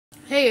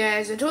Hey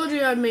guys, I told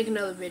you I'd make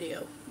another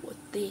video with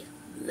the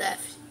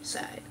left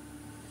side.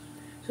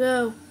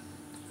 So,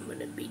 I'm going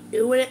to be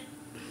doing it.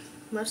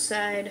 Left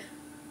side,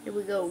 here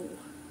we go.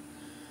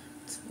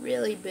 It's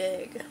really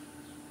big.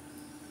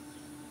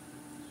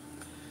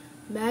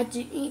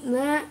 Imagine eating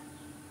that.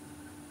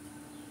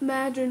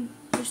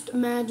 Just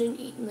imagine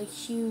eating a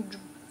huge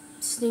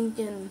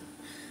stinking,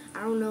 I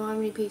don't know how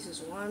many pieces.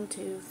 1,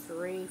 2,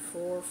 3,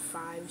 4,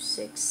 5,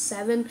 6,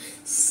 7.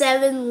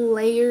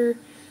 7-layer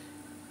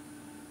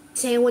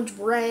sandwich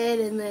bread,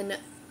 and then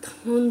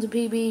tons of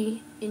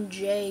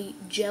PB&J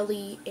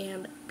jelly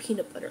and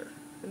peanut butter.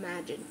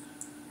 Imagine.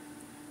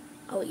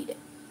 I'll eat it.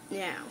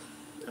 Now,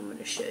 I'm going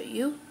to show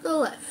you the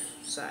left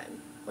side.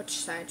 Which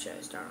side should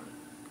I start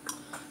on?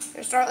 Should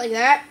I start like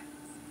that?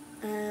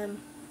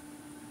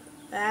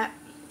 That,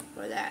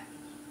 or that?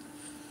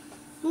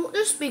 Well,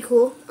 this would be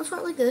cool. I'll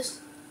start like this.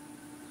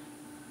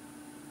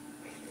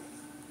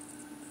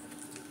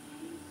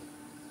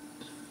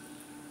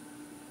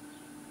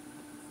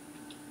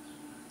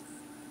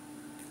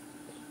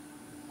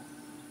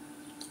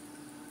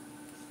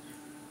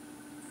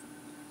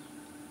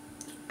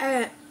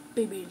 At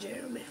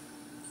PB&J on me.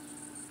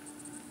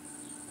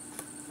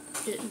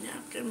 Didn't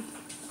have to.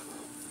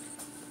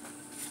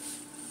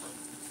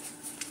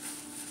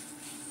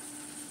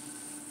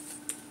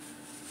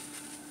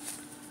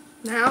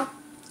 Now,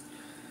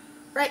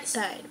 right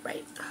side,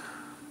 right.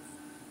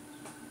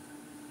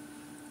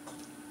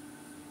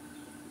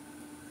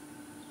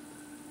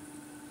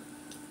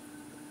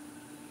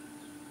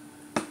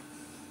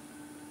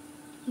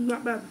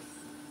 Not bad.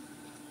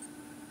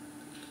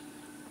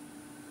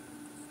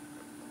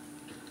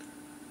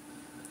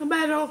 Not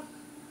bad at all.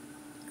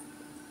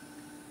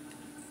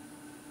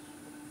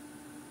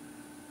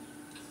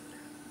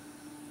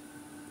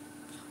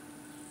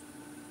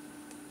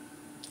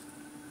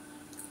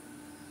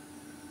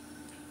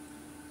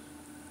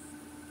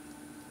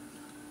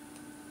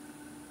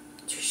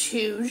 It's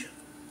huge.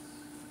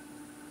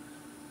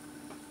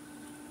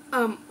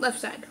 Left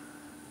side.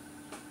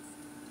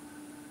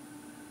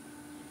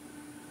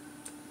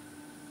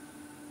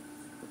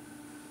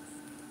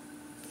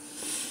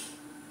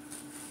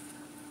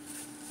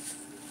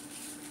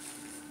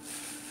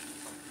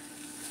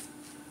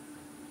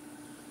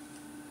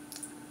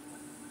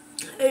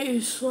 It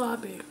is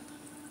sloppy.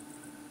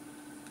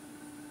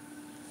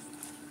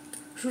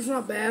 So it's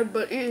not bad,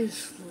 but it is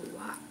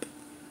slop.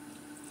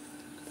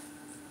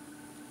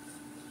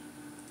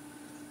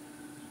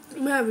 I'm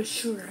gonna have a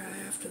sugar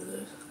high after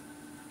this.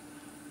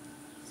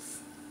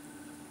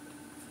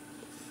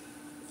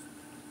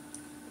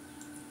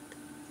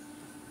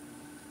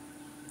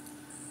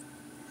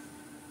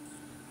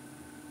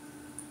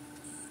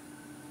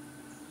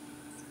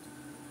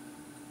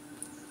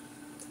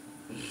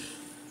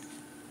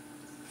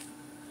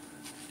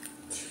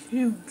 It's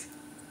huge.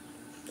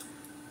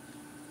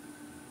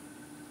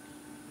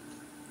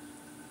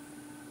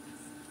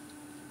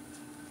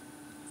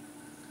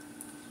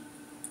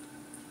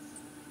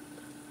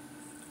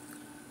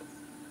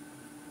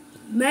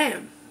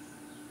 Man,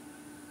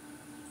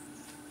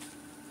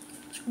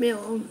 it's gonna be a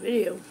long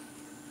video.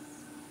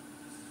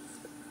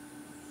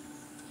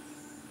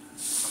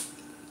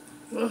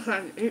 Looks like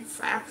I can eat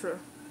faster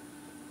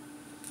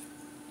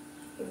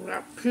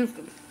without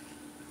puking.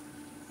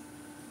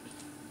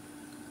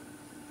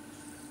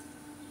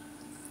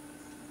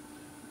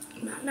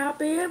 Might not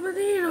be able to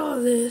eat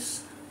all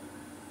this.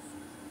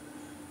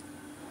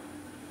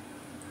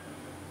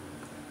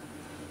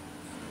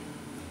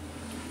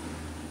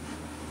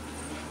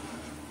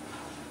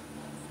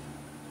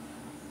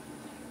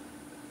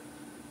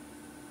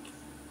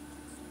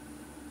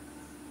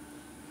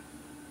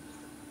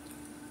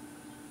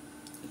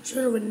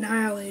 Should have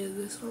annihilated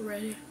this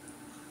already.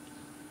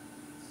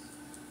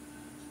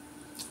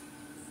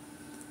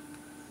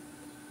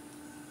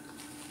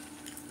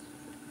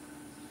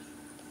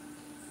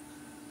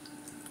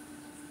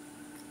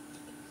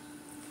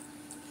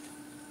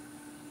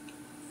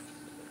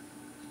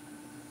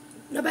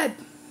 Not bad.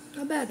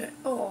 Not bad at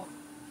all.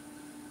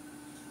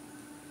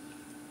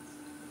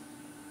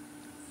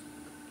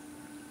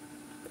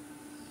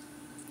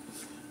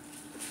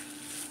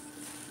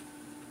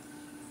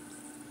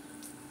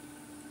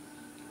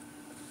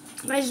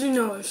 As you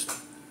noticed,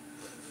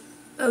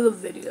 other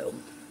video.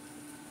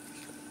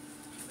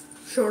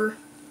 Sure.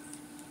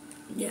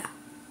 Yeah.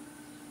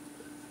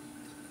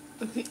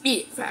 I can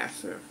eat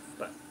faster,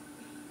 but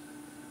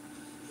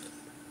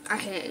I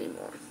can't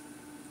anymore.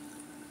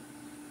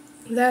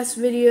 Last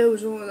video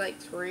was only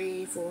like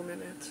 3-4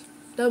 minutes.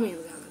 Don't mean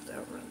that, I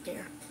don't really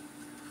care.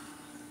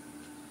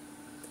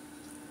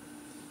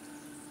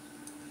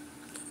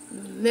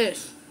 And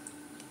this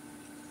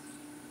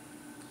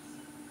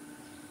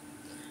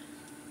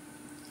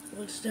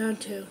was down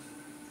to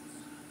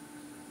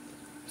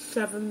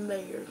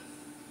 7-layer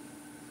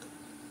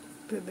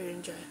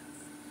PB&J.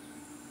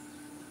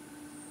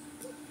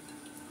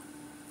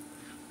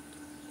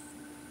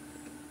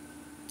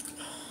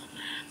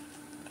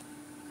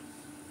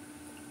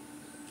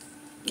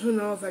 I don't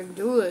know if I can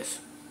do this.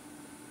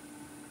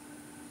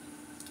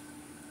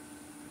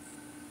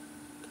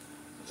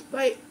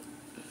 bite.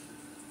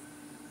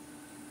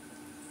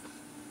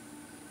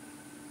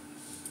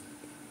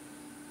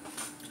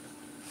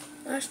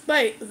 Last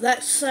bite of that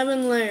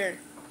 7-layer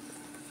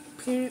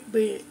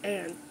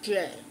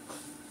PB&J.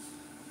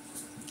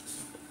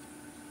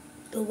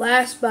 The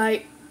last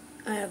bite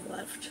I have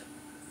left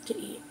to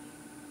eat.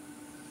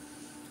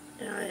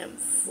 And I am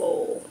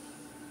full.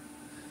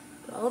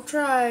 But I'll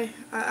try.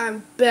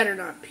 I better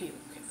not puke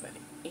if I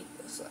eat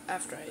this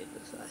after I eat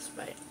this last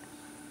bite.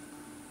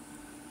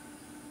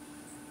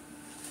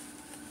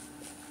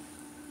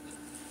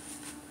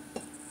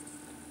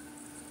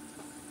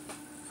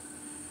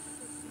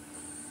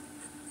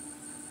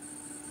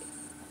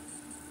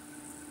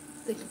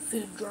 I think I'm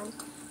food drunk.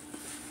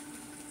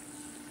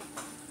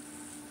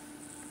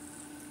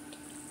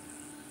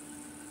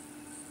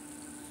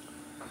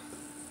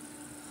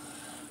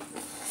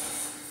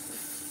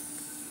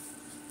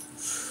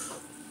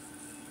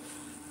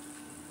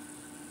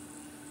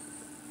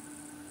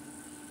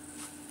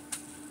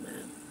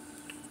 Man.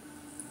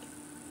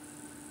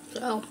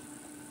 So, I'll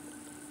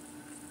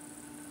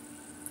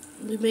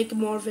be making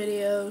more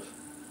videos.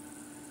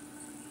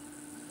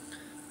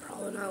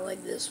 Probably not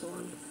like this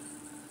one.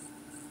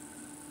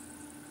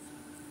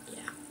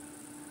 Yeah.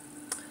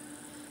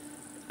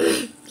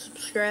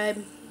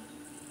 Subscribe.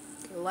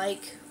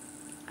 Like.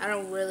 I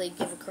don't really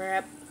give a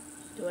crap.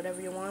 Do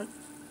whatever you want.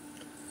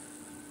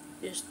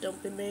 Just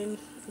don't be mean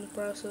in the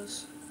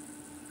process.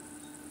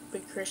 Be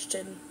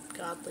Christian,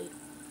 godly.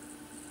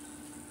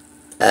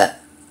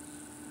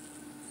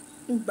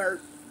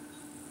 Bert.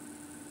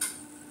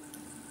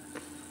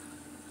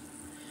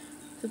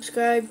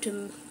 Subscribe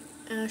to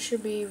Asher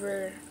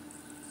Beaver.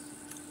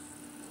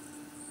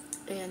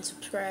 And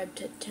subscribe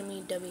to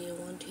Timmy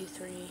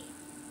W123.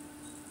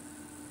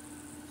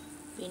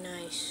 Be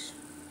nice.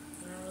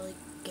 I don't really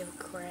give a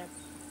crap.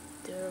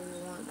 Do whatever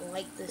you want.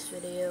 Like this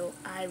video.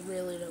 I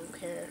really don't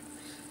care.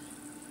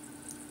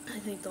 I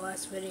think the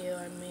last video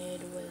I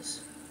made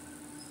was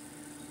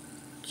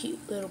cute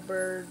little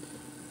bird.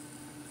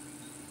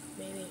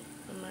 Maybe.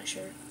 I'm not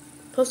sure.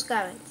 Post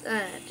comments.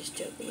 Just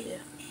joking with you.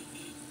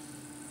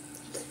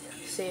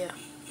 See ya.